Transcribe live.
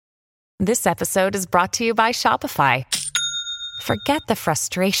This episode is brought to you by Shopify. Forget the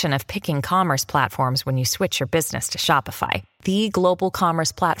frustration of picking commerce platforms when you switch your business to Shopify, the global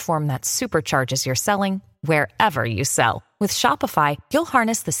commerce platform that supercharges your selling wherever you sell. With Shopify, you'll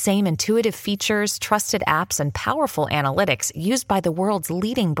harness the same intuitive features, trusted apps, and powerful analytics used by the world's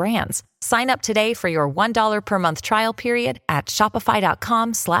leading brands. Sign up today for your $1 per month trial period at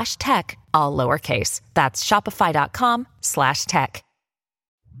shopify.com/tech, all lowercase. That's shopify.com/tech.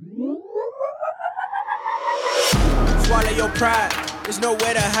 Swallow your pride, there's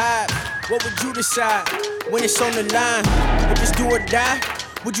nowhere to hide. What would you decide when it's on the line? If it's do or die,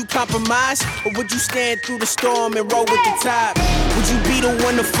 would you compromise? Or would you stand through the storm and roll with the tide? Would you be the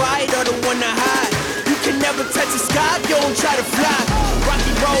one to fight or the one to hide? You can never touch the sky if you don't try to fly.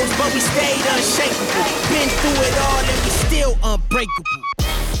 Rocky roads, but we stayed unshakable. Been through it all and we still unbreakable.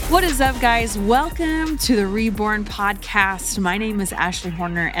 What is up, guys? Welcome to the Reborn Podcast. My name is Ashley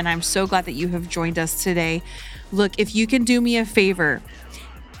Horner, and I'm so glad that you have joined us today. Look, if you can do me a favor,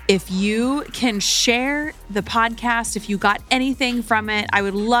 if you can share the podcast, if you got anything from it, I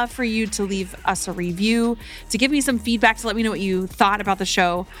would love for you to leave us a review, to give me some feedback, to let me know what you thought about the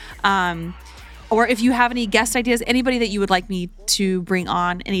show. Or if you have any guest ideas, anybody that you would like me to bring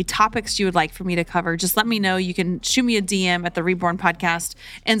on, any topics you would like for me to cover, just let me know. You can shoot me a DM at the Reborn Podcast,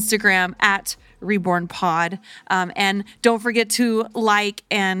 Instagram at Reborn Pod. And don't forget to like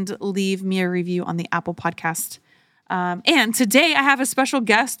and leave me a review on the Apple Podcast. And today I have a special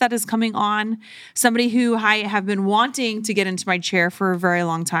guest that is coming on, somebody who I have been wanting to get into my chair for a very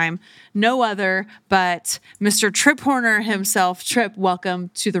long time. No other but Mr. Tripp Horner himself. Tripp, welcome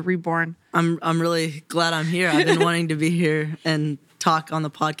to the Reborn. I'm really glad I'm here. I've been wanting to be here and talk on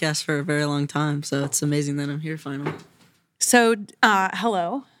the podcast for a very long time. So it's amazing that I'm here finally. So,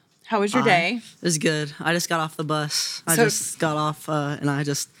 hello. How was your day? It was good. I just got off the bus. I just got off and I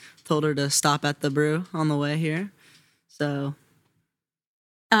just told her to stop at the brew on the way here. So,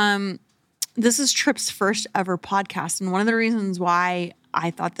 this is Tripp's first ever podcast. And one of the reasons why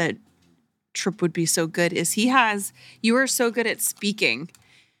I thought that Tripp would be so good is you are so good at speaking.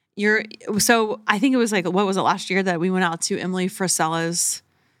 So I think it was like, what was it, last year that we went out to Emily Frisella's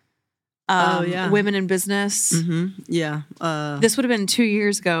Women in Business. Mm-hmm. Yeah. This would have been 2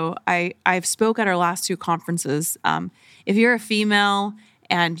 years ago. I've spoke at our last two conferences. If you're a female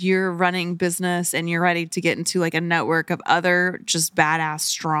and you're running business and you're ready to get into like a network of other just badass,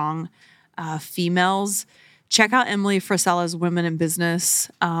 strong females, check out Emily Frisella's Women in Business.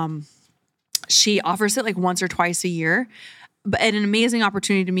 She offers it like once or twice a year, but an amazing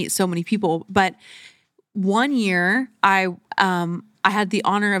opportunity to meet so many people. But one year I had the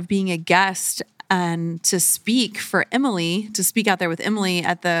honor of being a guest and to speak for Emily, to speak out there with Emily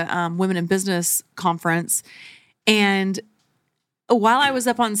at the Women in Business conference. And while I was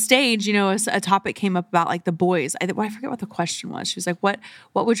up on stage, you know, a topic came up about like the boys. I forget what the question was. She was like, "What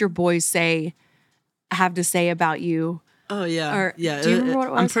would your boys have to say about you?" Oh yeah, or, yeah. Do you remember what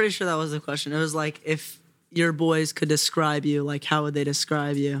it was? I'm pretty sure that was the question. It was like, if your boys could describe you, like how would they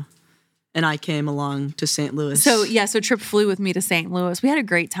describe you? And I came along to St. Louis. So Tripp flew with me to St. Louis. We had a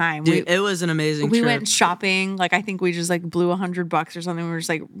great time. Dude, it was an amazing trip. We went shopping. Like I think we just like blew $100 or something. We just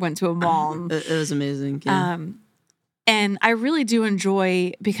like went to a mall. It was amazing. Yeah. And I really do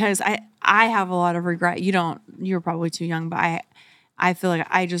enjoy, because I have a lot of regret. You're probably too young, but I feel like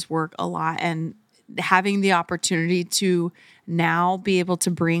I just work a lot, and having the opportunity to now be able to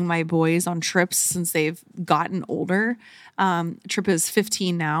bring my boys on trips since they've gotten older. Tripp is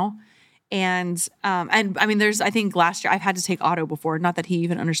 15 now. And I mean, I think last year I've had to take Otto before, not that he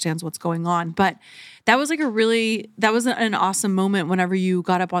even understands what's going on, but that was like that was an awesome moment whenever you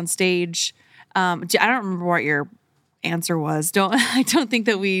got up on stage. I don't remember what your answer was. I don't think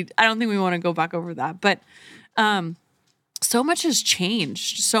we want to go back over that, but so much has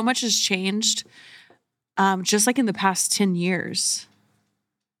changed. So much has changed. Just like in the past 10 years.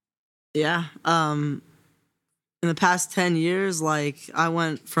 Yeah. In the past 10 years, like I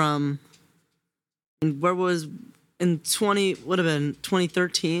went from would have been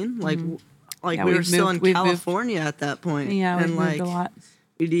 2013. Like we were still in California at that point. Yeah. We moved a lot.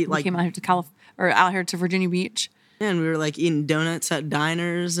 We came out here to out here to Virginia Beach. And we were like eating donuts at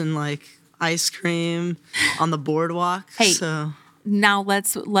diners and like ice cream on the boardwalk. Hey, so now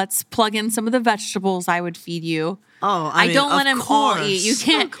let's plug in some of the vegetables I would feed you. Oh, I don't let them all eat. You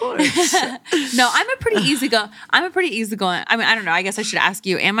can't. Of course. No, I'm a pretty easygoing. I mean, I don't know. I guess I should ask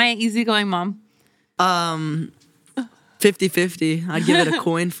you. Am I an easygoing mom? 50-50. I'd give it a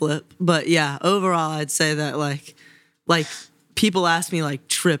coin flip. But yeah, overall, I'd say that like people ask me like,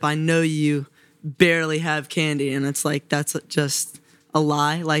 Tripp, I know you barely have candy, and it's like that's just a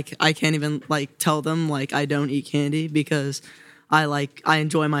lie. Like I can't even like tell them like I don't eat candy because I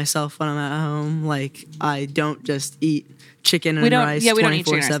enjoy myself when I'm at home. Like I don't just eat chicken and rice. Yeah, we don't eat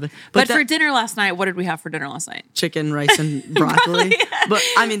chicken and 24/7. rice. But for dinner last night, what did we have for dinner last night? Chicken, rice, and broccoli. But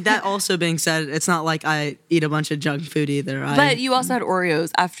I mean, that also being said, it's not like I eat a bunch of junk food either. But you also had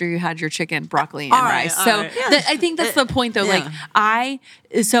Oreos after you had your chicken, broccoli, and rice. So I think that's the point, though. Yeah. Like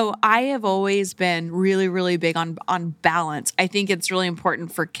I have always been really, really big on balance. I think it's really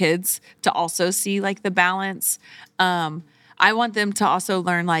important for kids to also see like the balance. I want them to also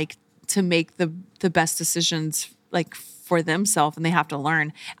learn like to make the best decisions like for themselves, and they have to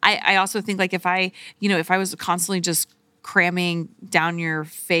learn. I also think like if I was constantly just cramming down your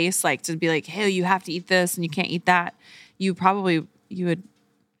face, like to be like, hey, you have to eat this and you can't eat that, you would.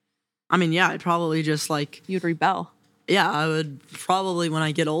 I mean, yeah, I'd probably just like you'd rebel. Yeah, I would probably when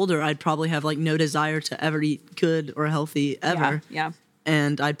I get older, I'd probably have like no desire to ever eat good or healthy ever. Yeah.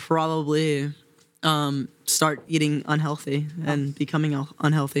 And I'd probably start eating unhealthy and becoming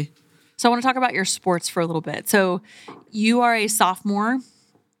unhealthy. So I want to talk about your sports for a little bit. So you are a sophomore.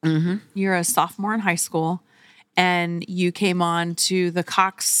 Mm-hmm. You're a sophomore in high school, and you came on to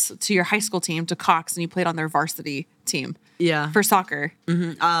your high school team, to Cox, and you played on their varsity team. Yeah. For soccer.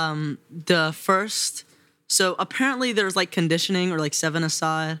 Mm-hmm. So apparently there's like conditioning or like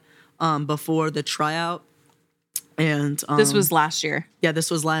 7-a-side before the tryout. And this was last year. Yeah, this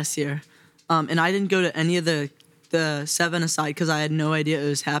was last year. And I didn't go to any of the 7-a-side because I had no idea it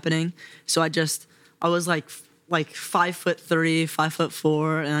was happening. So I was like 5'3",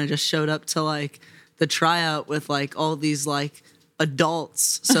 5'4", and I just showed up to like the tryout with like all these like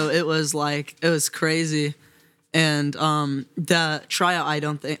adults. So it was crazy. And the tryout, I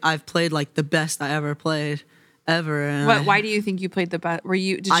don't think I've played like the best I ever played ever. And why do you think you played the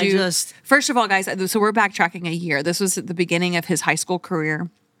best? First of all, guys, so we're backtracking a year. This was at the beginning of his high school career.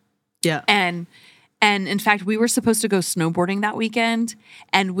 Yeah. And in fact, we were supposed to go snowboarding that weekend,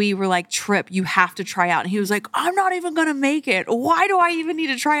 and we were like, Tripp, you have to try out. And he was like, I'm not even going to make it. Why do I even need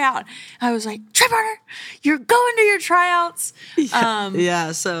to try out? I was like, Tripp, you're going to your tryouts.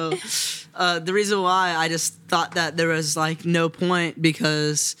 Yeah. So the reason why I just thought that there was like no point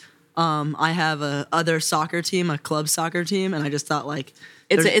because I have a other soccer team, a club soccer team, and I just thought like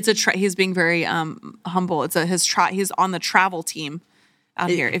he's being very humble. He's on the travel team out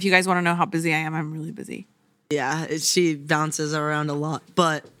here. If you guys want to know how busy I am, I'm really busy. Yeah, she bounces around a lot.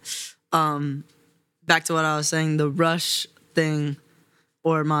 But back to what I was saying, the rush thing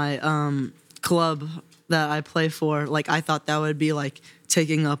or my club that I play for, like I thought that would be like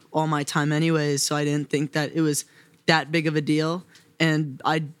taking up all my time anyways, so I didn't think that it was that big of a deal. And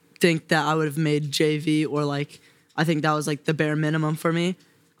I think that I would have made JV or like I think that was like the bare minimum for me.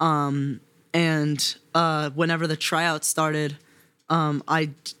 And whenever the tryout started,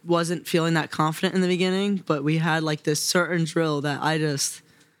 I wasn't feeling that confident in the beginning, but we had like this certain drill that I just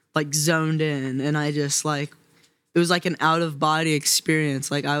like zoned in, and I just like, it was like an out of body experience.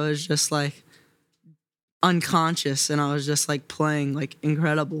 Like I was just like unconscious, and I was just like playing like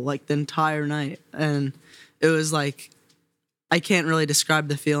incredible like the entire night. And it was like, I can't really describe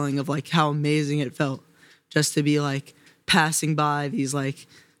the feeling of like how amazing it felt just to be like passing by these like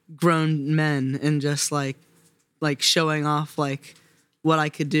grown men and just like showing off like what I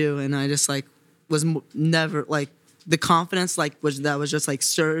could do. And I just like was never like the confidence like that was just like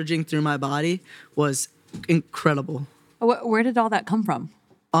surging through my body was incredible. Where did all that come from?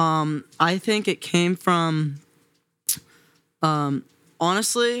 I think it came from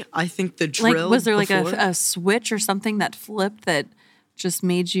honestly, I think the drill. Like, was there like a switch or something that flipped that just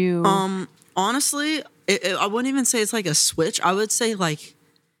made you? Honestly, I wouldn't even say it's like a switch. I would say like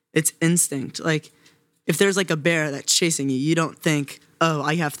it's instinct. Like if there's like a bear that's chasing you, you don't think, oh,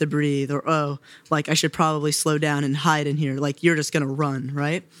 I have to breathe, or oh, like I should probably slow down and hide in here. Like you're just gonna run,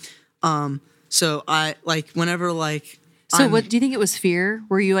 right? So I like whenever like. So what do you think it was fear?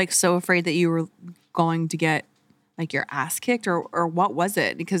 Were you like so afraid that you were going to get like your ass kicked, or what was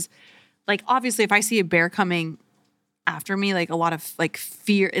it? Because like obviously if I see a bear coming after me, like a lot of like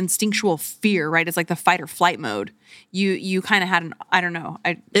fear, instinctual fear, right? It's like the fight or flight mode. You kind of had an, I don't know.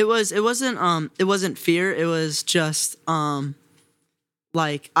 It wasn't fear. It was just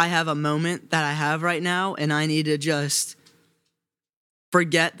like I have a moment that I have right now, and I need to just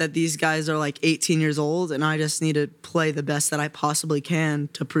forget that these guys are like 18 years old, and I just need to play the best that I possibly can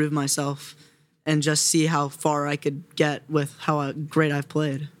to prove myself and just see how far I could get with how great I've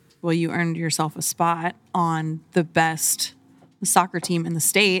played. Well, you earned yourself a spot on the best soccer team in the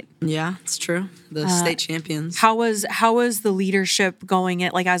state. Yeah, it's true. The state champions. How was the leadership going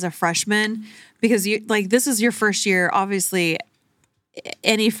at like as a freshman? Because you like this is your first year, obviously.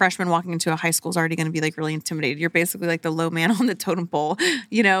 any freshman walking into a high school is already going to be like really intimidated. You're basically like the low man on the totem pole,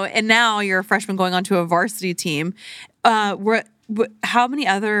 and now you're a freshman going onto a varsity team. How many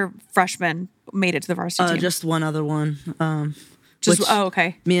other freshmen made it to the varsity team? Just one other one.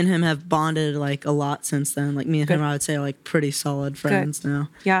 Okay. Me and him have bonded like a lot since then. Like me and him, I would say, are like pretty solid friends now.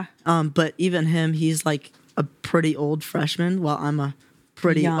 Yeah. But even him, he's like a pretty old freshman, while I'm a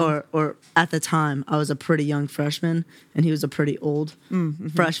pretty young. or at the time I was a pretty young freshman, and he was a pretty old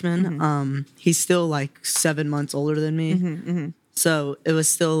freshman. Mm-hmm. He's still like 7 months older than me. Mm-hmm. So it was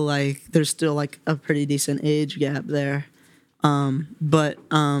still like there's still like a pretty decent age gap there. But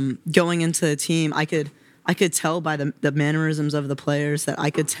going into the team, I could tell by the mannerisms of the players that I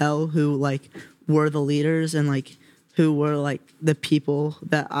could tell who like were the leaders and like who were like the people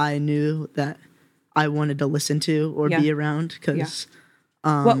that I knew that I wanted to listen to or be around. Because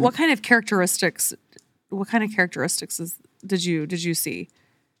what kind of characteristics? What kind of characteristics did you see?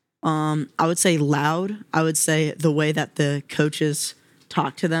 I would say loud. I would say the way that the coaches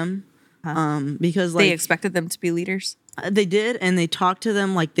talk to them. Because like they expected them to be leaders. They did, and they talked to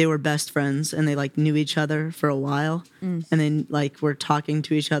them like they were best friends, and they like knew each other for a while, and then like were talking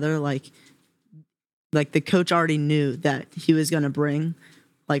to each other like the coach already knew that he was gonna bring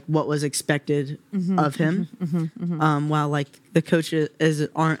like what was expected of him, while like the coaches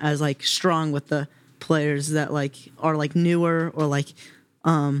aren't as like strong with the players that like are like newer or like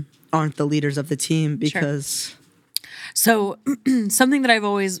aren't the leaders of the team because. Sure. So something that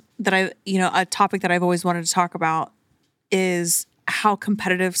a topic that I've always wanted to talk about is how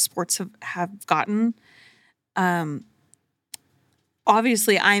competitive sports have gotten.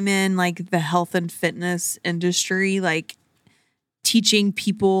 Obviously I'm in like the health and fitness industry, like teaching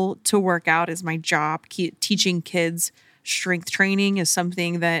people to work out is my job. Teaching kids strength training is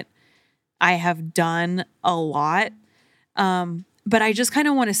something that I have done a lot. But I just kind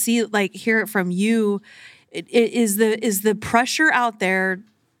of want to hear it from you. Is the pressure out there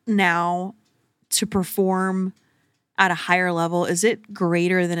now to perform at a higher level? Is it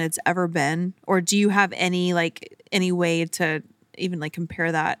greater than it's ever been? Or do you have any way to even like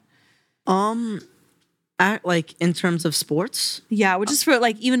compare that? Like in terms of sports? Yeah, which is for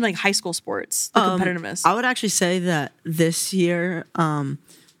like even like high school sports, the competitiveness. I would actually say that this year, I'm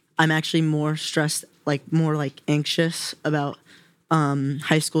actually more stressed, like more like anxious about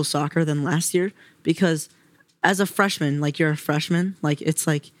high school soccer than last year, because as a freshman, like you're a freshman, like it's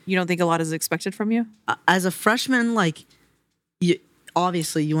like you don't think a lot is expected from you? As a freshman, like you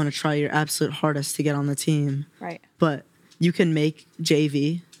obviously you want to try your absolute hardest to get on the team. Right. But you can make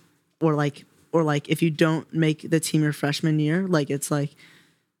JV or like if you don't make the team your freshman year, like it's like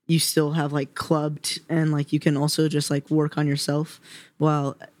you still have like clubbed and like you can also just like work on yourself.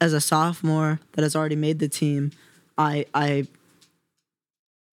 While as a sophomore that has already made the team, I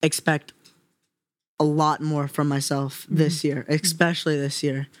expect a lot more from myself this year, especially this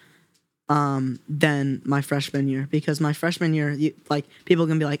year, than my freshman year. Because my freshman year, people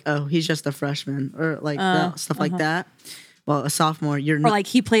can be like, "Oh, he's just a freshman," or like stuff like that. Well, a sophomore, you're or like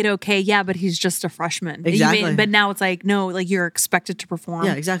he played okay, yeah, but he's just a freshman. Exactly. But now it's like no, like you're expected to perform.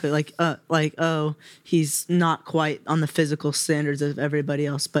 Yeah, exactly. Like oh, he's not quite on the physical standards of everybody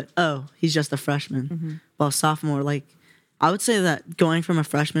else, but oh, he's just a freshman. While sophomore, like. I would say that going from a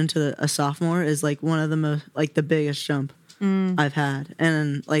freshman to a sophomore is like one of the most, like the biggest jump I've had.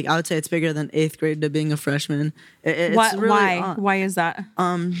 And like, I would say it's bigger than 8th grade to being a freshman. It's really why? Why is that?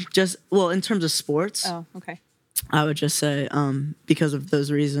 In terms of sports. Oh, okay. I would just say, because of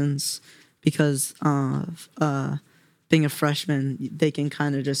those reasons, because of, being a freshman, they can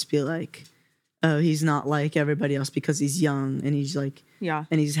kind of just be like, oh, he's not like everybody else because he's young and he's like,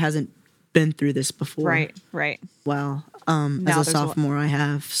 and he hasn't been through this before. Right. Wow. As a sophomore, I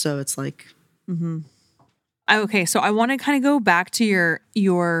have. So it's like. Okay. So I want to kind of go back to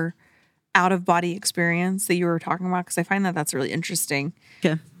your out of body experience that you were talking about, because I find that that's really interesting.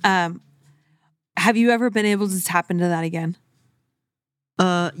 Okay. Have you ever been able to tap into that again?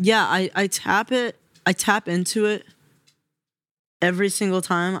 Yeah, I tap it. I tap into it every single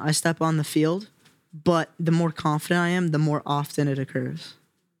time I step on the field. But the more confident I am, the more often it occurs.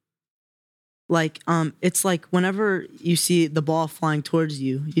 Like, it's like whenever you see the ball flying towards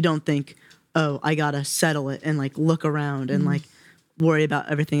you, you don't think, oh, I gotta settle it and like look around and like worry about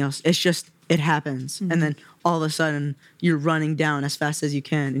everything else. It's just, it happens. And then all of a sudden you're running down as fast as you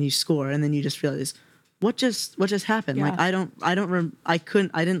can and you score. And then you just realize, what just happened? Yeah. Like,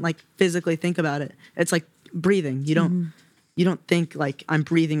 I didn't like physically think about it. It's like breathing. You don't think like I'm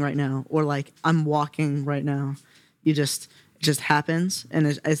breathing right now or like I'm walking right now. It just happens, and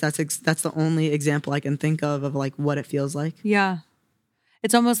that's the only example I can think of like what it feels like. Yeah.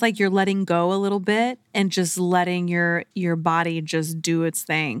 It's almost like you're letting go a little bit and just letting your body just do its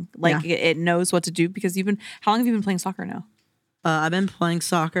thing. Like it knows what to do because how long have you been playing soccer now? I've been playing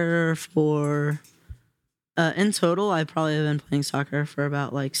soccer for, in total, I probably have been playing soccer for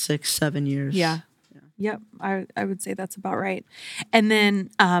about like 6-7 years. Yeah. Yep. I would say that's about right. And then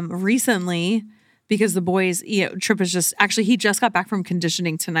recently, because the boys, Tripp is he just got back from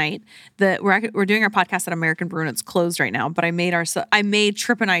conditioning tonight. We're doing our podcast at American Brew and it's closed right now, but I made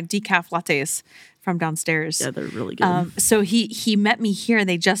Tripp and I decaf lattes from downstairs. Yeah, they're really good. So he met me here and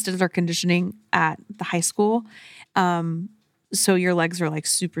they just did their conditioning at the high school. So your legs are like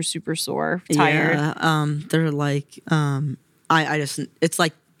super, super sore, tired. Yeah, they're like, I just, it's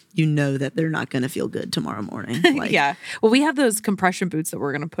like, that they're not going to feel good tomorrow morning. Like, yeah. Well, we have those compression boots that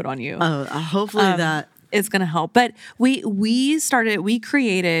we're going to put on you. Hopefully that it's going to help. But we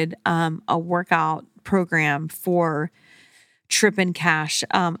created a workout program for Tripp and Cash,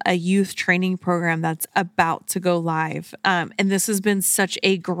 a youth training program that's about to go live. And this has been such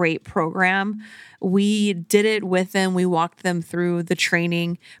a great program. We did it with them. We walked them through the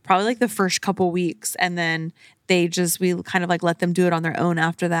training, probably like the first couple weeks. And then we kind of like let them do it on their own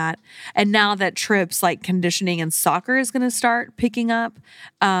after that. And now that Tripp's like conditioning and soccer is going to start picking up,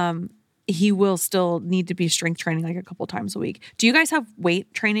 he will still need to be strength training like a couple times a week. Do you guys have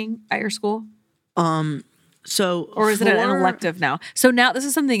weight training at your school? Or is it an elective now? So now this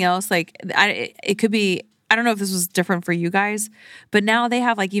is something else. Like it could be, I don't know if this was different for you guys, but now they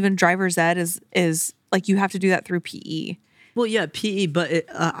have like even driver's ed is like you have to do that through PE. Well, yeah, PE, but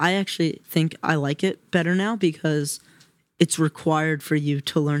I actually think I like it better now because it's required for you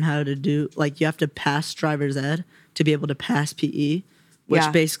to learn how to do, like you have to pass driver's ed to be able to pass PE,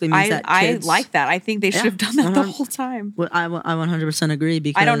 which basically means that kids, I like that. I think they should have done that the whole time. Well, I 100% agree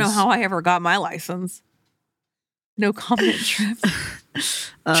because I don't know how I ever got my license. No comment, Tripp.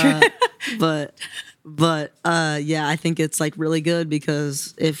 But yeah, I think it's like really good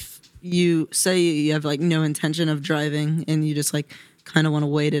because if you say you have like no intention of driving and you just like kind of want to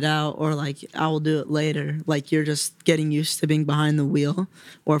wait it out or like I will do it later, like you're just getting used to being behind the wheel,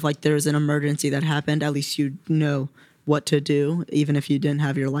 or if like there's an emergency that happened, at least you know what to do even if you didn't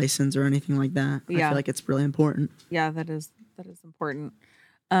have your license or anything like that. I feel like it's really important. Yeah, that is important.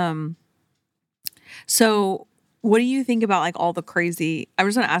 So what do you think about like all the crazy, I'm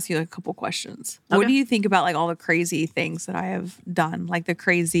just going to ask you like a couple questions. Okay. What do you think about like all the crazy things that I have done? Like the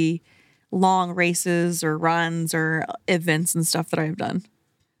crazy long races or runs or events and stuff that I have done?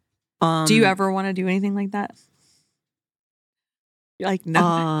 Do you ever want to do anything like that? You're like,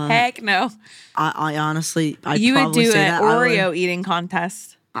 no, heck no. I honestly, you would do say an Oreo eating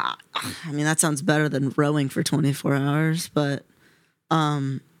contest. I mean, that sounds better than rowing for 24 hours, but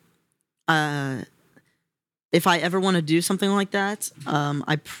if I ever want to do something like that,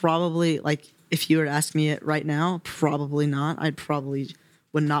 I probably, like, if you were to ask me it right now, probably not. I probably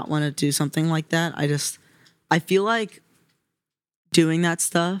would not want to do something like that. I feel like doing that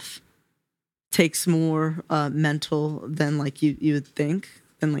stuff takes more mental than, like, you would think,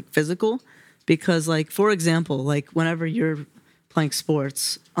 than, like, physical. Because, like, for example, like, whenever you're playing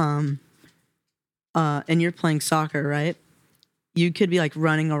sports and you're playing soccer, right? You could be, like,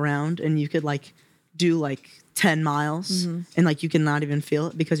 running around and you could, like, do, like, 10 miles and like you can not even feel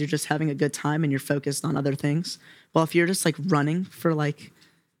it because you're just having a good time and you're focused on other things. Well, if you're just like running for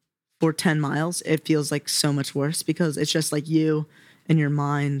 10 miles, it feels like so much worse because it's just like you and your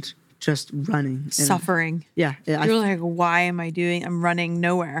mind just running. Suffering. Yeah. You're like, why am I doing? I'm running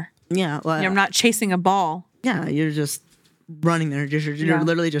nowhere. Yeah. Well, I'm not chasing a ball. Yeah. You're just running there. You're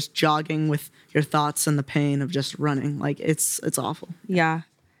literally just jogging with your thoughts and the pain of just running. Like it's awful. Yeah.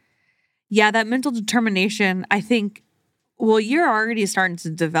 Yeah, that mental determination, I think, well, you're already starting to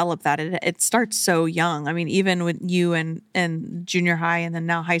develop that. It starts so young. I mean, even with you and junior high and then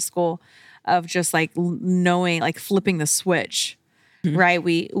now high school of just like knowing, like flipping the switch, right?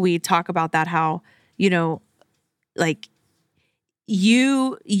 We talk about that, how, like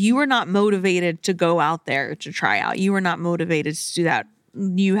you were not motivated to go out there to try out. You were not motivated to do that.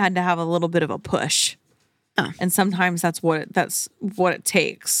 You had to have a little bit of a push. Oh. And sometimes that's what it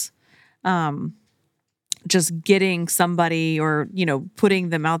takes. Just getting somebody or, putting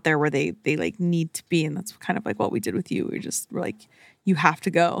them out there where they like need to be. And that's kind of like what we did with you. We're like, you have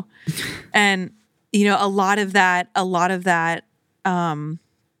to go. And, a lot of that,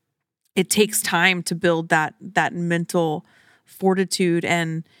 it takes time to build that mental fortitude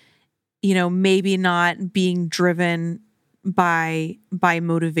and, maybe not being driven by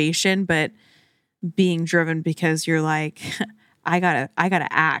motivation, but being driven because you're like, I gotta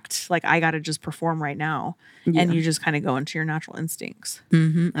act. Like I gotta just perform right now. Yeah. And you just kind of go into your natural instincts.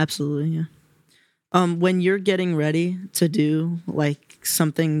 Absolutely, yeah. When you're getting ready to do like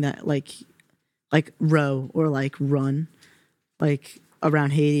something that like row or like run, like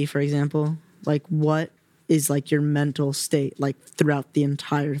around Haiti, for example, like what is like your mental state like throughout the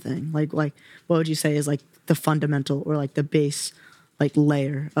entire thing? Like what would you say is like the fundamental or like the base like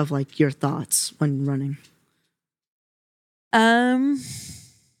layer of like your thoughts when running? I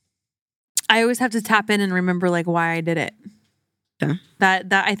always have to tap in and remember like why I did it. Okay. That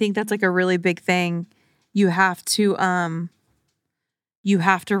I think that's like a really big thing. You have to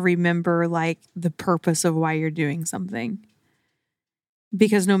remember like the purpose of why you're doing something.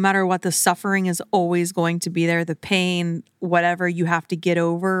 Because no matter what, the suffering is always going to be there. The pain, whatever you have to get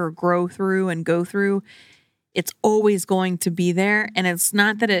over or grow through and go through, it's always going to be there. And it's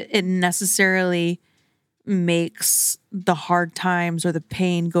not that it necessarily makes the hard times or the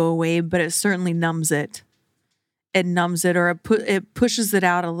pain go away, but it certainly numbs it. It numbs it, or it pushes it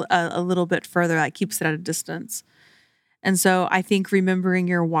out a little bit further, like keeps it at a distance. And so I think remembering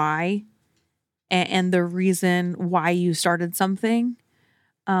your why and the reason why you started something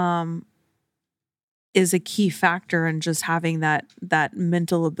is a key factor in just having that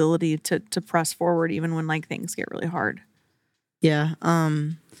mental ability to press forward even when like things get really hard. Yeah.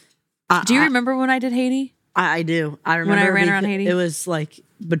 Do you remember when I did Haiti? I do. I remember when I ran around Haiti. It was like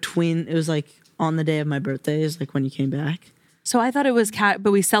on the day of my birthday is like when you came back. So I thought it was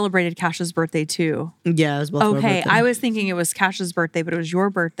but we celebrated Cash's birthday too. Yeah, it was both. Okay, I was thinking it was Cash's birthday, but it was your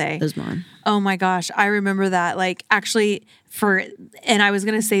birthday. It was mine. Oh my gosh, I remember that. Like actually, and I was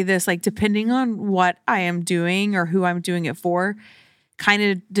gonna say this, like depending on what I am doing or who I'm doing it for, kind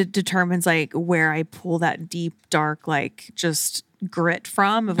of determines like where I pull that deep, dark, like just grit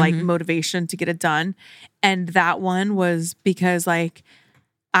from of like motivation to get it done. And that one was because like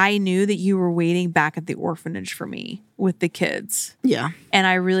I knew that you were waiting back at the orphanage for me with the kids. Yeah. And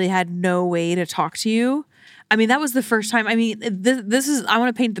I really had no way to talk to you. I mean, that was the first time. I mean, this is, I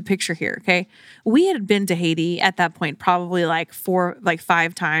want to paint the picture here. Okay. We had been to Haiti at that point, probably like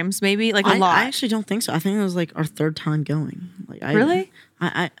 5 times, maybe like a lot. I actually don't think so. I think it was like our third time going. Like, really?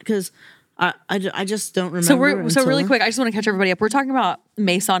 Because I just don't remember. So really quick, I just want to catch everybody up. We're talking about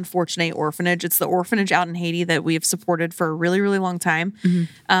Maison Fortuné Orphanage. It's the orphanage out in Haiti that we have supported for a really, really long time.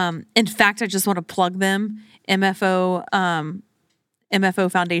 In fact, I just want to plug them. MFO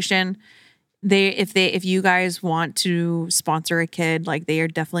Foundation. If you guys want to sponsor a kid, like they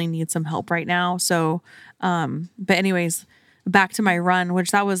definitely need some help right now. So, but anyways, back to my run,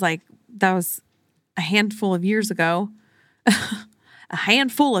 which that was a handful of years ago.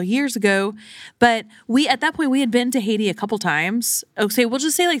 But at that point we had been to Haiti a couple times. Okay, we'll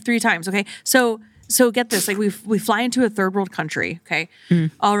just say like 3 times. Okay, so get this, like we fly into a third world country. Okay,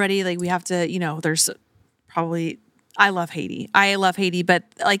 already like we have to, there's probably, I love Haiti, but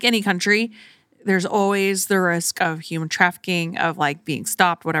like any country, there's always the risk of human trafficking, of like being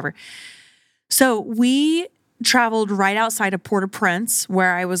stopped, whatever. So we traveled right outside of Port-au-Prince,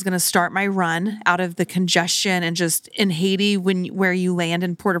 where I was going to start my run out of the congestion. And just in Haiti, where you land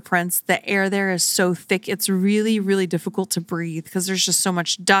in Port-au-Prince, the air there is so thick. It's really, really difficult to breathe because there's just so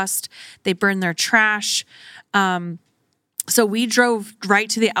much dust. They burn their trash. So we drove right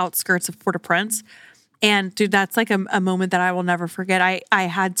to the outskirts of Port-au-Prince. And dude, that's like a moment that I will never forget. I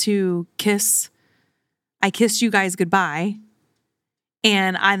had to kissed you guys goodbye.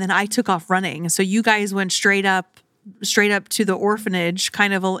 And then I took off running. So you guys went straight up to the orphanage,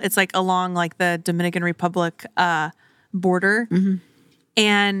 kind of, it's like along like the Dominican Republic border.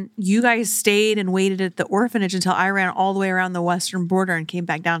 And you guys stayed and waited at the orphanage until I ran all the way around the western border and came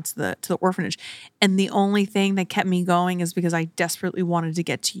back down to the orphanage. And the only thing that kept me going is because I desperately wanted to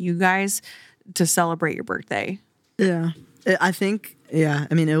get to you guys to celebrate your birthday. Yeah. I think, I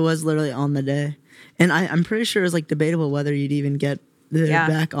mean, it was literally on the day. And I'm pretty sure it was like debatable whether you'd even get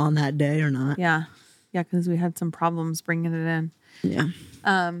back on that day or not. Yeah, because we had some problems bringing it in. Yeah.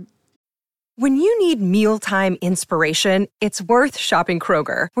 When you need mealtime inspiration, it's worth shopping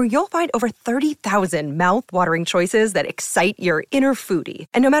Kroger, where you'll find over 30,000 mouth-watering choices that excite your inner foodie.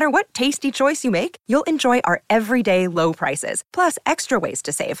 And no matter what tasty choice you make, you'll enjoy our everyday low prices, plus extra ways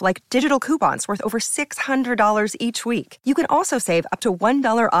to save, like digital coupons worth over $600 each week. You can also save up to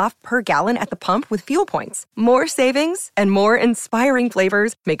 $1 off per gallon at the pump with fuel points. More savings and more inspiring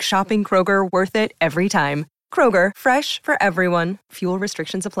flavors make shopping Kroger worth it every time. Kroger, fresh for everyone. Fuel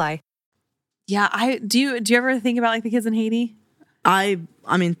restrictions apply. Yeah, do you ever think about like the kids in Haiti? I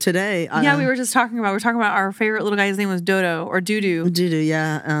mean today. We were talking about our favorite little guy's name was Dodo or Doodoo. Doodoo,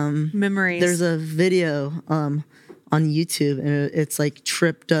 yeah. Memories. There's a video on on YouTube, and it's like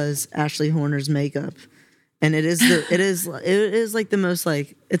Tripp does Ashley Horner's makeup, and it is like the most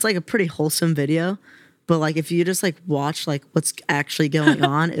like, it's like a pretty wholesome video. But like if you just like watch like what's actually going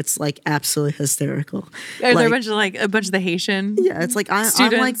on, it's like absolutely hysterical. Are there a bunch of the Haitian? Yeah, it's like I'm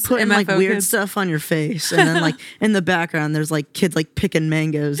like putting MFO like weird kids? stuff on your face, and then like in the background there's like kids like picking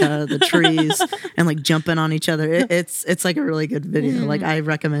mangoes out of the trees and like jumping on each other. It's like a really good video. Like I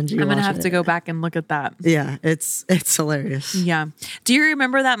recommend you. I'm gonna watch have it. to go back and look at that. Yeah, it's hilarious. Yeah. Do you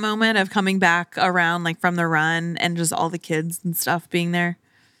remember that moment of coming back around like from the run and just all the kids and stuff being there?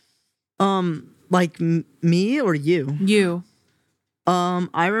 Like me or you? You.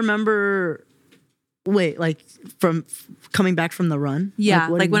 I remember. Wait, like from coming back from the run? Yeah,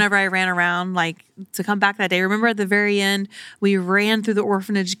 what do like you- whenever I ran around, like to come back that day. Remember at the very end, we ran through the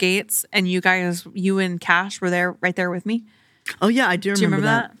orphanage gates, and you and Cash were there, right there with me. Oh yeah, I do you remember remember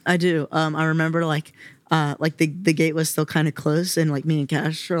that. that? I do. I remember like the gate was still kind of close, and like me and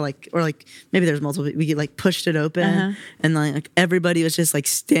Cash or like maybe there's multiple. We like pushed it open, and like everybody was just like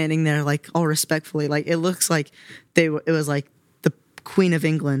standing there, like all respectfully. Like it looks like it was like the Queen of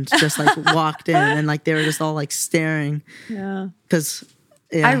England just like walked in, and like they were just all like staring. Yeah. Because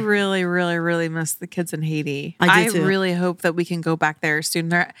yeah, I really, really, really miss the kids in Haiti. I do too. really hope that we can go back there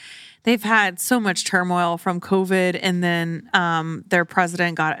soon. They've had so much turmoil from COVID, and then their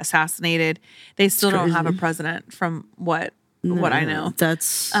president got assassinated. They still don't have a president, from what I know. That's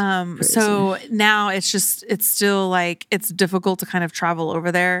So now it's still like it's difficult to kind of travel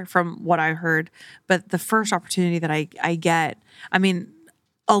over there, from what I heard. But the first opportunity that I get, I mean,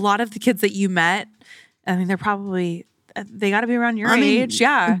 a lot of the kids that you met, I mean, they got to be around your age.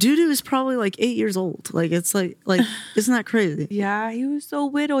 Yeah. Dudu is probably like 8 years old. Like it's like isn't that crazy? Yeah, he was so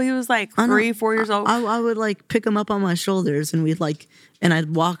little. He was like I know. 3-4 years old. I would like pick him up on my shoulders, and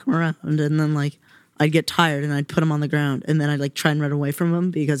I'd walk him around, and then like I'd get tired and I'd put him on the ground, and then I'd like try and run away from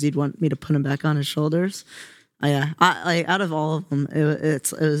him because he'd want me to put him back on his shoulders. Yeah, I out of all of them,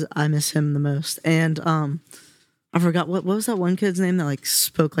 it was I miss him the most. And I forgot what was that one kid's name that like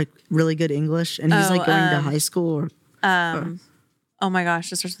spoke like really good English, and he's like going to high school or. Oh my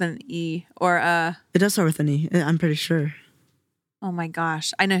gosh, it starts with an E or It does start with an E. I'm pretty sure. oh my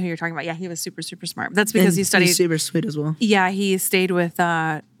gosh, I know who you're talking about. Yeah, he was super, super smart. That's because he studied. He's super sweet as well. Yeah, he stayed with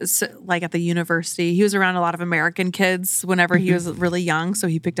like at the university. He was around a lot of American kids whenever he was really young, so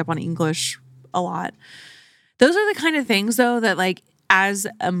he picked up on English a lot. Those are the kind of things though that like as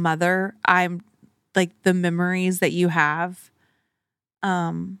a mother, I'm like the memories that you have.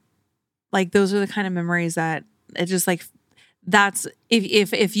 Like those are the kind of memories that it just like that's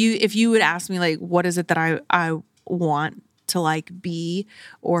if you would ask me like what is it that I want to like be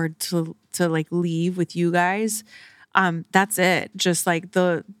or to like leave with you guys, that's it. Just like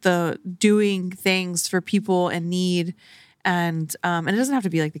the doing things for people in need, and it doesn't have to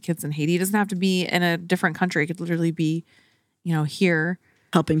be like the kids in Haiti. It doesn't have to be in a different country. It could literally be, here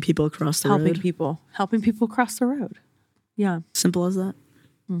Helping people across the road. helping people across the road. Yeah. Simple as that.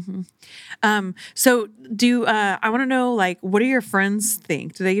 So I want to know, like, what do your friends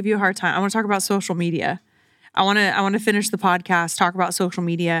think? Do they give you a hard time? I want to talk about social media. I want to finish the podcast, talk about social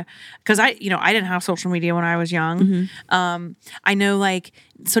media. Cause I didn't have social media when I was young. I know like,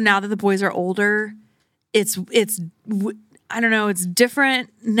 so now that the boys are older, I don't know, it's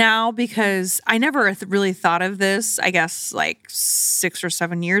different now because I never really thought of this, I guess like 6 or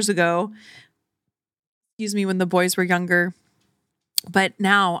 7 years ago, when the boys were younger. But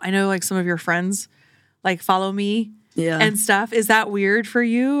now I know like some of your friends like follow me and stuff. Is that weird for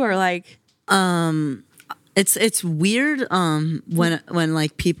you or like? It's weird when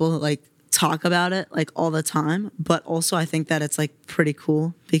like people like talk about it like all the time, but also I think that it's like pretty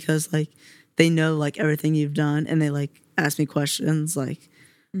cool because like they know like everything you've done and they like ask me questions like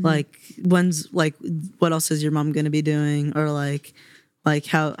when's like what else is your mom gonna be doing or like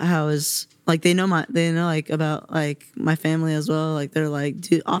how is like they know like about like my family as well. Like they're like,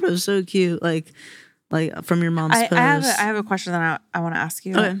 dude, Otto's so cute. Like from your mom's post. I have a question that I want to ask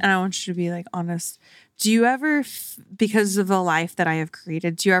you, and I want you to be like honest. Do you ever, because of the life that I have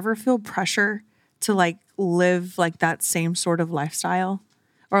created, do you ever feel pressure to like live like that same sort of lifestyle,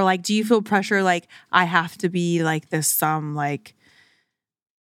 or like do you feel pressure like I have to be like this like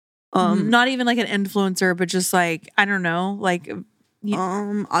not even like an influencer, but just like I don't know like.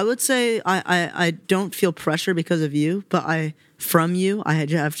 I would say I don't feel pressure because of you, but from you I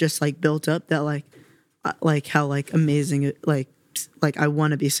have just like built up that like how like amazing it like I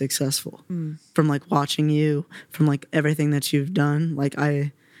want to be successful from like watching you, from like everything that you've done. Like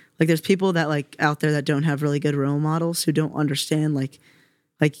there's people that like out there that don't have really good role models who don't understand like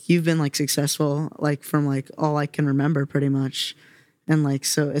like you've been like successful like from like all I can remember pretty much. And like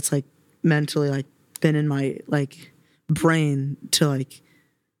so it's like mentally like been in my like brain to like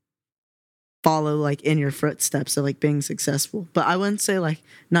follow like in your footsteps of like being successful. But I wouldn't say like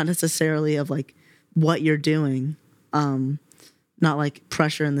not necessarily of like what you're doing. Not like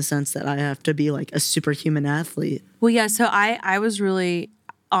pressure in the sense that I have to be like a superhuman athlete. Well, yeah. So I was really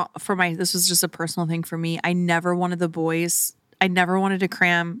this was just a personal thing for me. I never wanted the boys. I never wanted to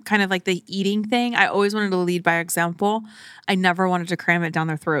cram kind of like the eating thing. I always wanted to lead by example. I never wanted to cram it down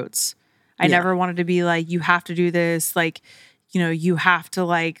their throats. I never wanted to be like, you have to do this. Like, you have to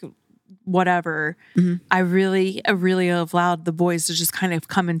like whatever. Mm-hmm. I really have allowed the boys to just kind of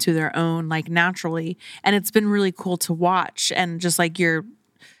come into their own like naturally. And it's been really cool to watch, and just like your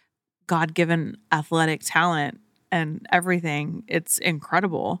God-given athletic talent and everything. It's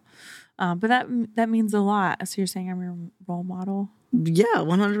incredible. But that means a lot. So you're saying I'm your role model? Yeah,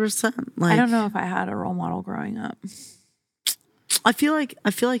 100%. Like, I don't know if I had a role model growing up. I feel like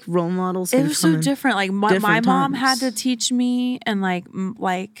role models. It was so different. Like my mom had to times. teach me, and I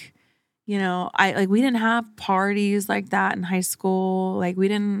we didn't have parties like that in high school. Like we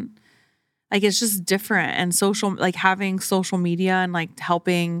didn't. Like it's just different, and having social media and like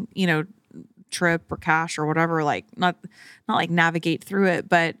helping Tripp or Cash or whatever, like not like navigate through it,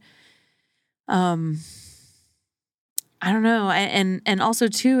 but I don't know. And also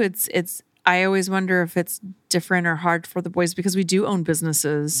too, it's I always wonder if it's different or hard for the boys, because we do own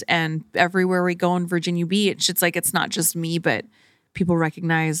businesses, and everywhere we go in Virginia Beach, it's like, it's not just me, but people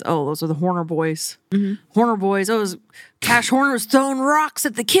recognize, oh, those are the Horner boys. Mm-hmm. Horner boys. Oh, Cash Horner was throwing rocks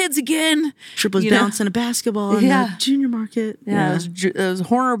at the kids again. Tripp was bouncing a basketball in the junior market. Yeah. Those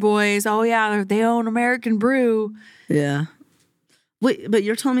Horner boys. Oh yeah, they own American Brew. Yeah. Wait, but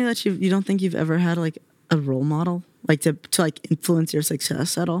you're telling me that you don't think you've ever had like a role model, like to like influence your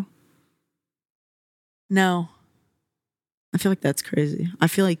success at all? No. I feel like that's crazy. I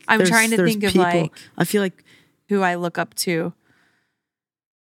feel like I'm trying to think of like, I feel like who I look up to.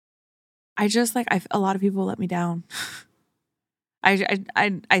 I just like, a lot of people let me down. I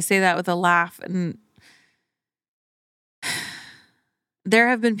say that with a laugh, and there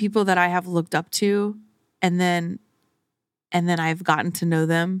have been people that I have looked up to, and then I've gotten to know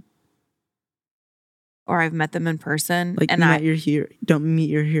them, or I've met them in person. Like, and don't meet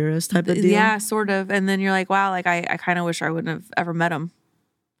your heroes type of deal. Yeah, sort of. And then you're like, wow, like I kind of wish I wouldn't have ever met them.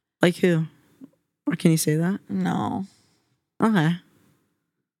 Like who? Or can you say that? No. Okay.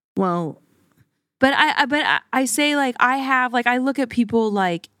 Well, but I say like I look at people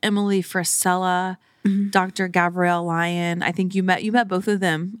like Emily Frisella, mm-hmm. Dr. Gabrielle Lyon. I think you met both of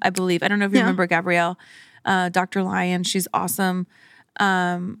them, I believe. I don't know if you remember Gabrielle. Dr. Lyon, she's awesome.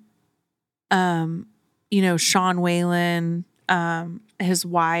 Sean Whalen, his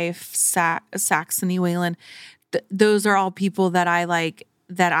wife, Saxony Whalen. Those are all people that I like,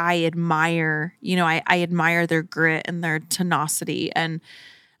 that I admire. I admire their grit and their tenacity and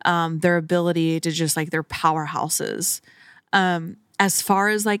their ability to just like, they're powerhouses. As far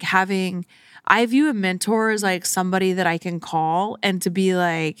as like I view a mentor as like somebody that I can call and to be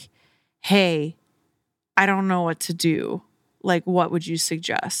like, hey, I don't know what to do. Like, what would you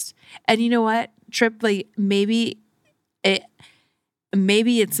suggest? And you know what, Tripp, like maybe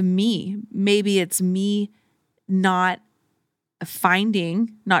it's me. Maybe it's me not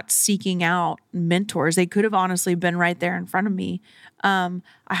seeking out mentors. They could have honestly been right there in front of me. I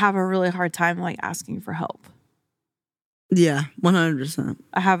have a really hard time like asking for help. Yeah, 100%.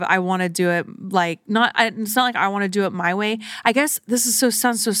 I want to do it like it's not like I want to do it my way. I guess this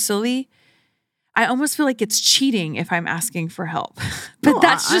sounds so silly. I almost feel like it's cheating if I'm asking for help, but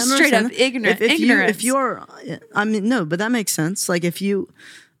that's just straight up ignorance. But that makes sense. Like if you,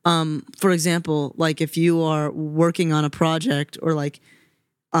 for example, like if you are working on a project or like,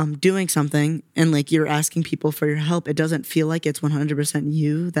 doing something and like you're asking people for your help, it doesn't feel like it's 100%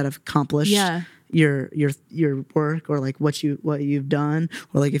 you that have accomplished your work or like what you've done,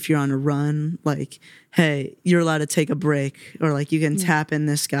 or like if you're on a run, like, hey, you're allowed to take a break, or like you can tap in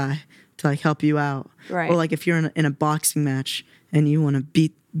this guy to like help you out. Right. Or like if you're in a boxing match and you want to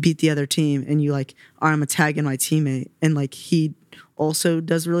beat the other team and you like, I'm tagging my teammate and like he also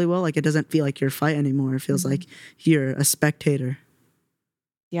does really well, like it doesn't feel like your fight anymore. It feels like you're a spectator.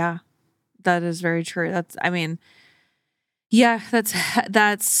 Yeah, that is very true. That's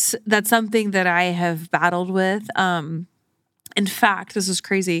something that I have battled with. In fact, this is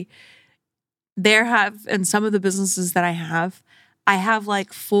crazy. In some of the businesses that I have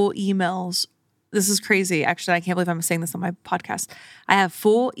like full emails. This is crazy. Actually, I can't believe I'm saying this on my podcast. I have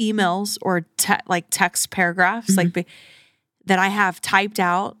full emails or text paragraphs, like that I have typed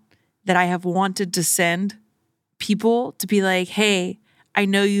out that I have wanted to send people to be like, hey, I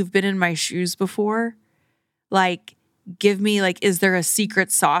know you've been in my shoes before. Like, give me, like, is there a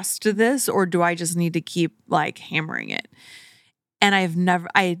secret sauce to this, or do I just need to keep like hammering it? And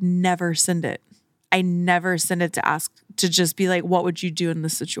I never send it. I never send it to ask, to just be like, what would you do in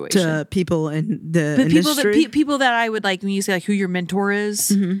this situation? To people in the industry? People that I would like, when you say like who your mentor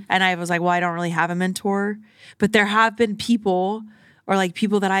is, and I was like, well, I don't really have a mentor, but there have been people, or like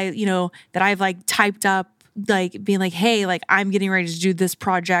people that that I've like typed up, like being like, hey, like I'm getting ready to do this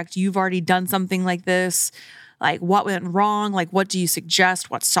project. You've already done something like this. Like, what went wrong? Like, what do you suggest?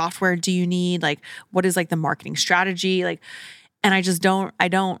 What software do you need? Like, what is like the marketing strategy? Like, and I just don't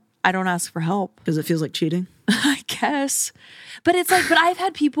ask for help. Because it feels like cheating? I guess. But it's like, but I've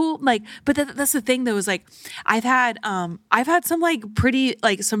had people like, but that's the thing though, is like, I've had some like pretty,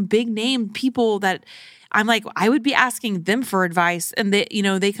 like some big name people that I'm like, I would be asking them for advice, and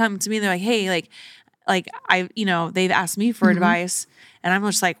they come to me and they're like, hey, they've asked me for advice, and I'm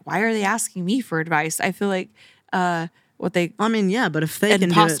just like, why are they asking me for advice? I feel like, but if they can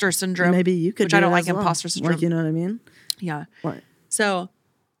imposter do it, syndrome, maybe you could. Which do I don't it like as well. imposter syndrome. Like, you know what I mean? Yeah. What? So,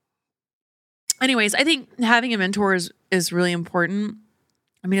 anyways, I think having a mentor is really important.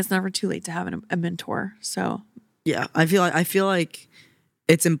 I mean, it's never too late to have a mentor. So yeah, I feel like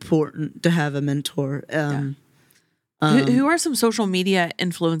it's important to have a mentor. Who are some social media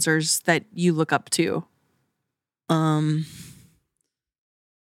influencers that you look up to?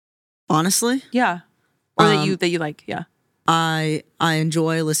 Honestly, yeah, or that you like, yeah. I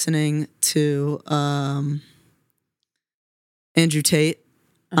enjoy listening to Andrew Tate.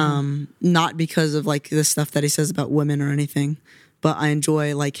 Not because of like the stuff that he says about women or anything, but I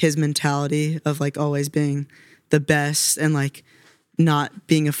enjoy like his mentality of like always being the best, and like not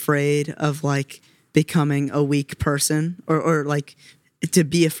being afraid of like becoming a weak person, or like to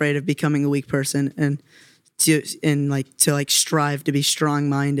be afraid of becoming a weak person, and to strive to be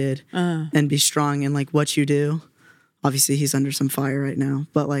strong-minded and be strong in like what you do. Obviously he's under some fire right now,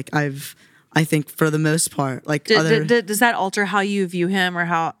 but like I think for the most part, like does that alter how you view him, or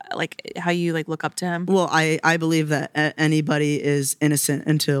how you like look up to him? Well, I believe that anybody is innocent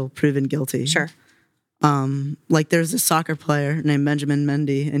until proven guilty. Sure. Like there's a soccer player named Benjamin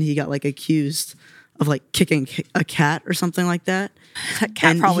Mendy, and he got like accused of like kicking a cat or something like that. That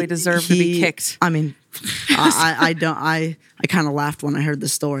cat probably deserved to be kicked. I mean, I kind of laughed when I heard the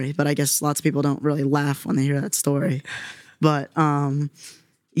story, but I guess lots of people don't really laugh when they hear that story. But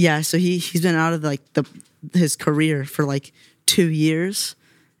yeah, so he's been out of like his career for like 2 years,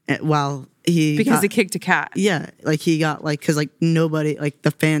 while he kicked a cat. Yeah, like he got like, because like nobody, like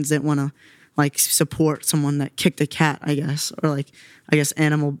the fans didn't want to like support someone that kicked a cat, I guess, or like I guess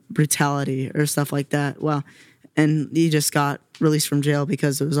animal brutality or stuff like that. Well, and he just got released from jail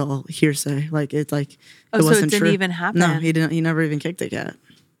because it was all hearsay. Like it wasn't so it didn't true. even happen. No, he didn't. He never even kicked a cat.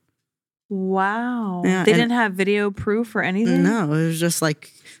 Wow. Yeah, they didn't have video proof or anything? No, it was just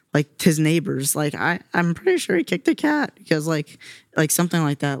like his neighbors. Like I'm pretty sure he kicked a cat, because like something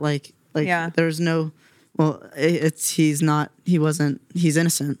like that. Like yeah. There's no. Well, he's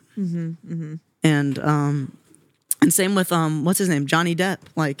innocent. And same with what's his name, Johnny Depp.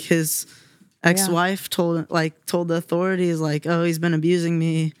 Like his ex-wife told the authorities like, oh, he's been abusing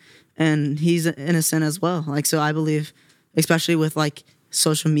me, and he's innocent as well. Like, so I believe, especially with like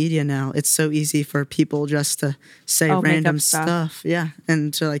social media now, it's so easy for people just to say random stuff. Yeah,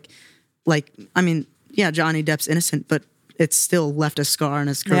 and to like I mean, yeah, Johnny Depp's innocent, but it's still left a scar in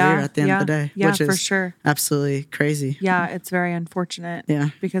his career at the end of the day, which is for sure absolutely crazy. Yeah, it's very unfortunate. Yeah,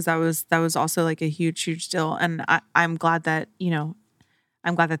 because that was also like a huge deal, and I'm glad that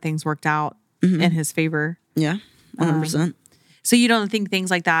things worked out in his favor. Yeah, 100%. So you don't think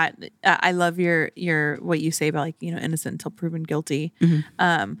things like that? I love your what you say about like innocent until proven guilty.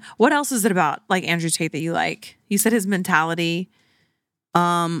 What else is it about like Andrew Tate that you like? You said his mentality.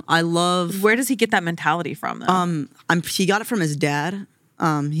 I love. Where does he get that mentality from, though? He got it from his dad.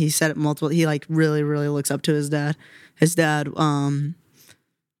 He said it multiple. He like really looks up to his dad. His dad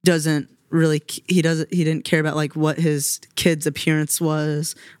doesn't really. He didn't care about like what his kid's appearance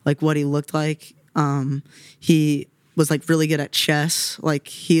was, like what he looked like. He was like really good at chess. Like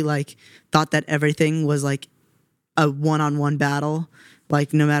he like thought that everything was like a one-on-one battle.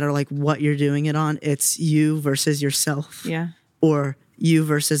 Like no matter like what you're doing it on, it's you versus yourself. Yeah. Or you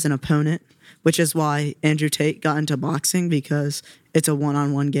versus an opponent, which is why Andrew Tate got into boxing, because it's a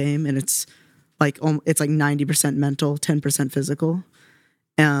one-on-one game, and it's like 90% mental, 10% physical.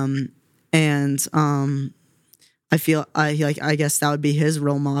 I feel I guess that would be his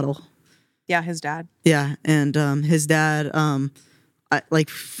role model. Yeah, his dad. Yeah, and his dad, like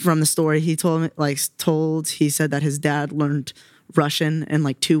from the story he told me, he said that his dad learned Russian in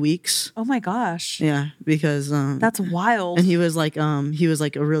like 2 weeks. Oh my gosh. Yeah, because That's wild. and he was like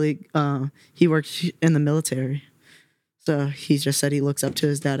a really he worked in the military. So he just said he looks up to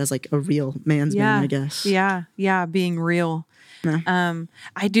his dad as like a real man's man, I guess. Yeah, being real. Yeah.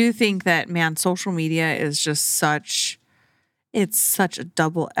 I do think that, man, social media is just it's such a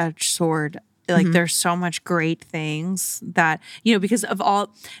double-edged sword. Like there's so much great things that, because of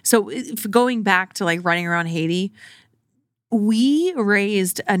all, so if going back to like running around Haiti, we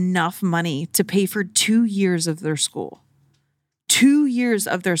raised enough money to pay for 2 years of their school. 2 years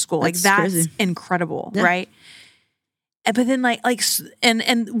of their school. That's that's crazy. Incredible, Yeah. right? But then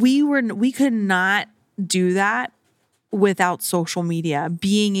and we could not do that without social media,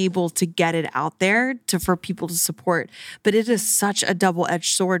 being able to get it out there for people to support. But it is such a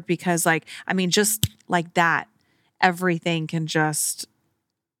double-edged sword because just like that, everything can just.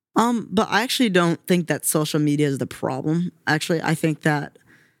 But I actually don't think that social media is the problem. Actually, I think that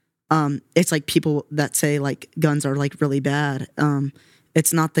it's like people that say like guns are like really bad.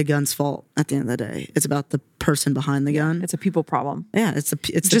 It's not the gun's fault at the end of the day. It's about the person behind the gun. It's a people problem. Yeah, it's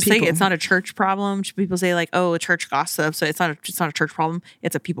Just the say people. it's not a church problem. People say like, oh, a church gossip, so it's not a church problem.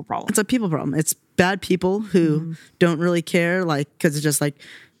 It's a people problem. It's a people problem. It's bad people who don't really care, like, because it's just like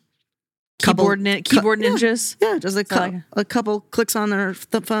keyboard ninjas. Yeah, just a couple clicks on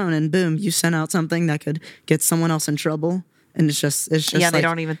the phone and boom, you sent out something that could get someone else in trouble. And it's just yeah, like, they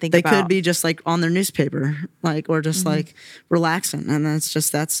don't even think they about. could be just like on their newspaper, like, or just like relaxing, and it's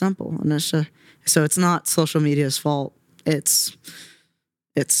just that simple. And it's just, so it's not social media's fault. It's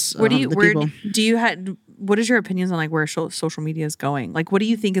what is your opinions on like where social media is going? Like, what do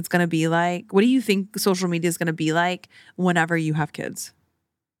you think it's going to be like? What do you think social media is going to be like whenever you have kids?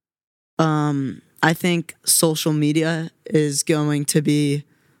 I think social media is going to be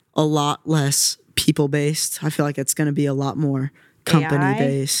a lot less people-based. I feel like it's going to be a lot more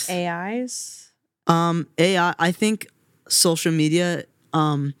company-based. AIs? AI, I think social media,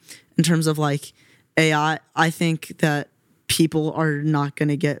 in terms of like AI, I think that people are not going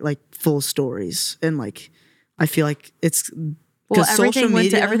to get like full stories. And like, I feel like it's... Well,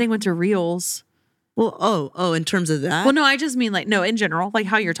 everything went to Reels. Well, in terms of that? Well, no, I just mean like, no, in general, like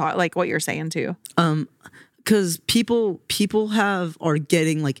how you're taught, like what you're saying too. Because people are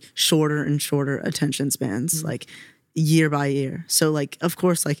getting like shorter and shorter attention spans, like year by year. So like, of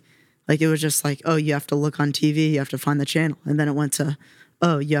course, like it was just like, oh, you have to look on TV, you have to find the channel, and then it went to,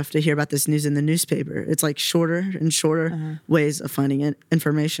 oh, you have to hear about this news in the newspaper. It's like shorter and shorter ways of finding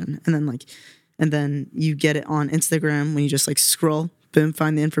information, and then you get it on Instagram when you just like scroll, boom,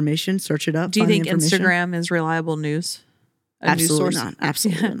 find the information, search it up. Do you think Instagram is reliable news? Absolutely not.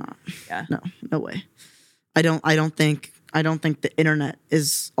 Absolutely not. Yeah. No way. I don't think the internet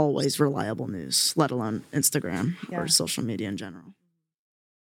is always reliable news, let alone Instagram or social media in general.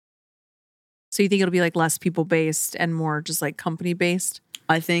 So you think it'll be like less people based and more just like company based?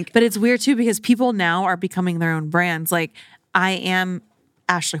 I think. But it's weird too because people now are becoming their own brands. Like I am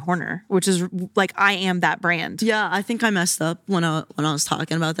Ashley Horner, which is like I am that brand. Yeah, I think I messed up when I was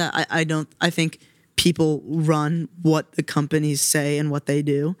talking about that. I think people run what the companies say and what they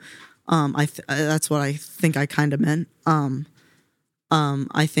do. That's what I think I kind of meant.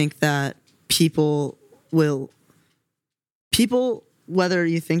 I think that people, whether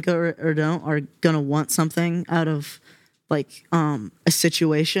you think or don't, are gonna want something out of like a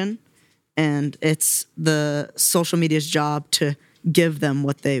situation, and it's the social media's job to give them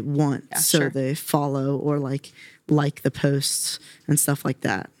what they want, so they follow or like the posts and stuff like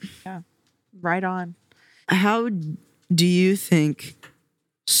that. Yeah, right on. How do you think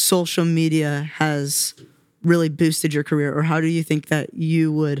social media has really boosted your career, or how do you think that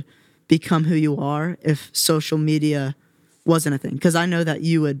you would become who you are if social media wasn't a thing? Because I know that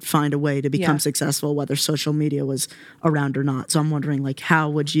you would find a way to become successful whether social media was around or not. So I'm wondering, like, how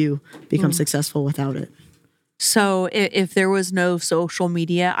would you become successful without it? So if there was no social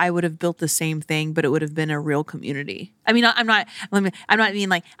media, I would have built the same thing, but it would have been a real community. I mean, I mean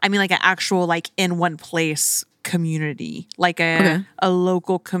like an actual like in one place community, like a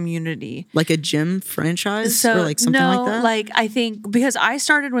local community, like a gym franchise or like something like that. Like I think because I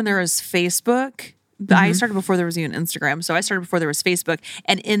started when there was Facebook. I started before there was even Instagram. So I started before there was Facebook.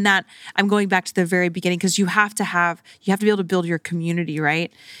 And in that, I'm going back to the very beginning because you have to be able to build your community,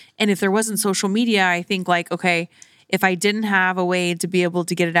 right? And if there wasn't social media, I think like, okay, if I didn't have a way to be able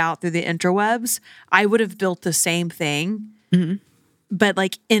to get it out through the interwebs, I would have built the same thing. but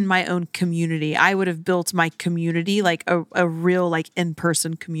like in my own community. I would have built my community, like a real like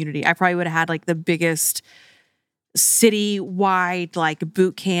in-person community. I probably would have had like the biggest city-wide like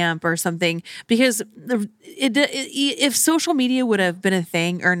boot camp or something, because if social media would have been a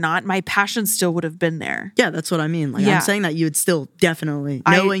thing or not, my passion still would have been there. Yeah, that's what I mean. Like, I'm saying that you would still definitely,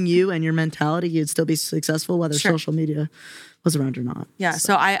 knowing you and your mentality, you'd still be successful whether social media was around or not. Yeah,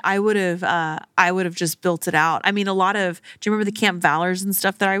 so I would have just built it out. I mean, do you remember the Camp Valors and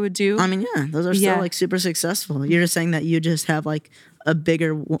stuff that I would do? I mean, yeah, those are still like super successful. You're just saying that you just have like a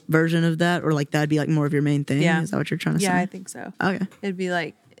bigger version of that, or like that'd be like more of your main thing? Yeah. Is that what you're trying to say? Yeah, I think so. Okay. It'd be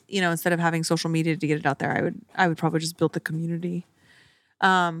like, instead of having social media to get it out there, I would probably just build the community.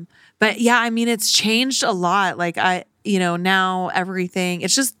 But yeah, I mean, it's changed a lot. Like now everything,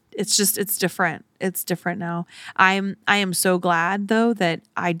 it's different. It's different now. I am so glad though that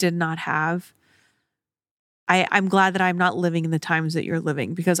I did not have, I'm glad that I'm not living in the times that you're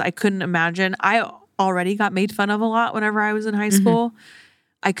living, because I couldn't imagine. I already got made fun of a lot whenever I was in high school.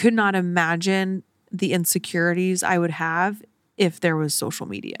 I could not imagine the insecurities I would have if there was social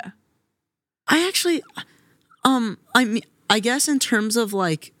media. I actually, I mean, I guess in terms of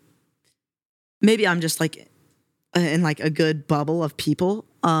like, maybe I'm just like in like a good bubble of people.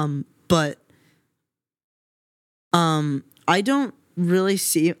 But I don't really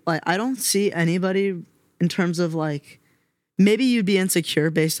see, like, I don't see anybody in terms of like, maybe you'd be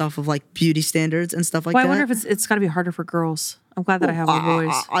insecure based off of like beauty standards and stuff like that. I wonder if it's got to be harder for girls. I'm glad that I have more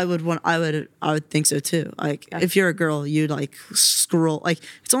boys. I would think so too. Like if you're a girl, you'd like scroll, like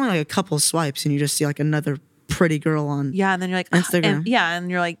it's only like a couple of swipes and you just see like another pretty girl on and then you're like Instagram. And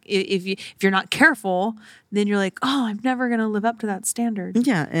you're like, if you're not careful, then you're like, oh, I'm never gonna live up to that standard.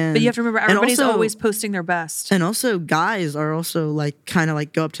 Yeah, but you have to remember, everybody's always posting their best. And also, guys are also like kind of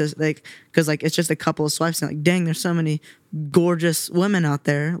like go up to like, because like it's just a couple of swipes and like, dang, there's so many gorgeous women out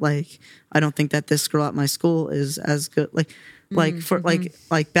there. Like I don't think that this girl at my school is as good. Like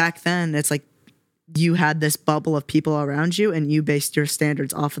back then, it's like you had this bubble of people around you and you based your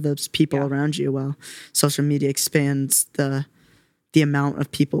standards off of those people around you. Well, social media expands the amount of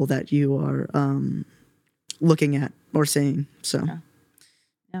people that you are looking at or seeing. So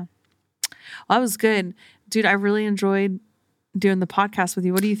well, that was good, dude. I really enjoyed doing the podcast with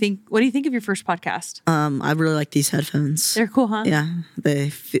you. What do you think of your first podcast? I really like these headphones. They're cool, huh? Yeah,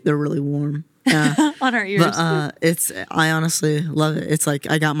 they're really warm. On our ears. But I honestly love it. It's like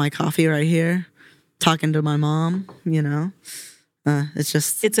I got my coffee right here, talking to my mom,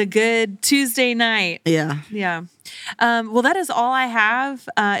 it's a good Tuesday night. Yeah. Well, that is all I have.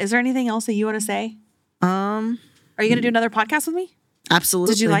 Is there anything else that you want to say? Are you going to do another podcast with me?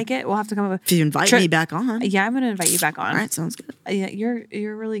 Absolutely. Did you like it? We'll have to come up. If you invite me back on. Yeah, I'm going to invite you back on. All right, sounds good. Yeah,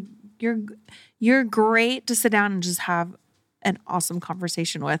 you're great to sit down and just have an awesome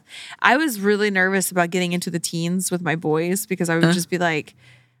conversation with. I was really nervous about getting into the teens with my boys, because I would just be like,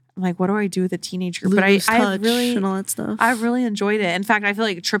 I'm like, what do I do with a teenager? But I really and all that stuff. I really enjoyed it. In fact, I feel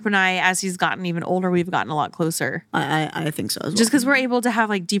like Tripp and I, as he's gotten even older, we've gotten a lot closer. I think so as well. Just because we're able to have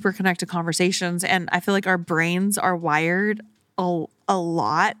like deeper connected conversations, and I feel like our brains are wired a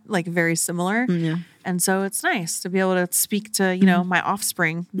lot, like very similar. Yeah. And so it's nice to be able to speak to, my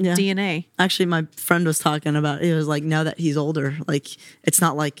offspring DNA. Actually, my friend was talking about, it was like, now that he's older, like, it's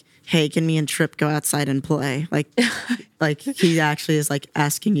not like, hey, can me and Tripp go outside and play? Like, like he actually is like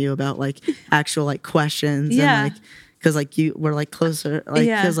asking you about like actual like questions. Yeah. And like, cause like we're like closer, like,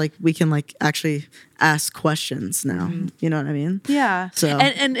 cause like we can like actually ask questions now. Mm-hmm. You know what I mean? Yeah. So,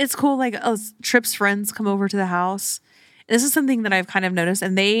 and it's cool. Like Tripp's friends come over to the house. This is something that I've kind of noticed,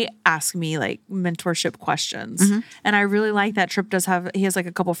 and they ask me like mentorship questions. Mm-hmm. And I really like that Tripp he has like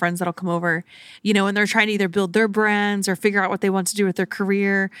a couple friends that'll come over, and they're trying to either build their brands or figure out what they want to do with their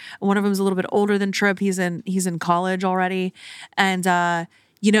career. One of them is a little bit older than Tripp. He's in college already. And, and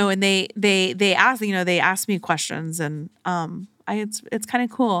they ask me questions, and, it's kind of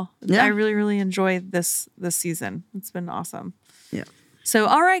cool. Yeah. I really, really enjoyed this season. It's been awesome. Yeah. So,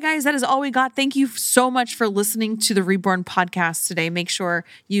 all right, guys, that is all we got. Thank you so much for listening to the Reborn podcast today. Make sure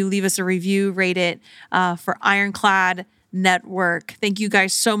you leave us a review, rate it for Ironclad Network. Thank you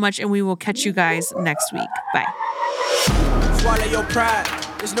guys so much, and we will catch you guys next week. Bye. Swallow your pride.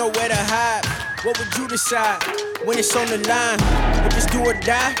 There's nowhere to hide. What would you decide when it's on the line? If it's do or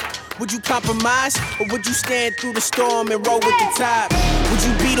die, would you compromise, or would you stand through the storm and roll with the tide? Would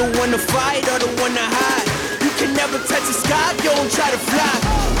you be the one to fight or the one to hide? You can never touch the sky if you don't try to fly.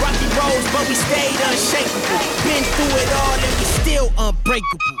 Rocky roads, but we stayed unshakable. Been through it all and we still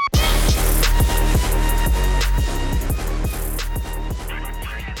unbreakable.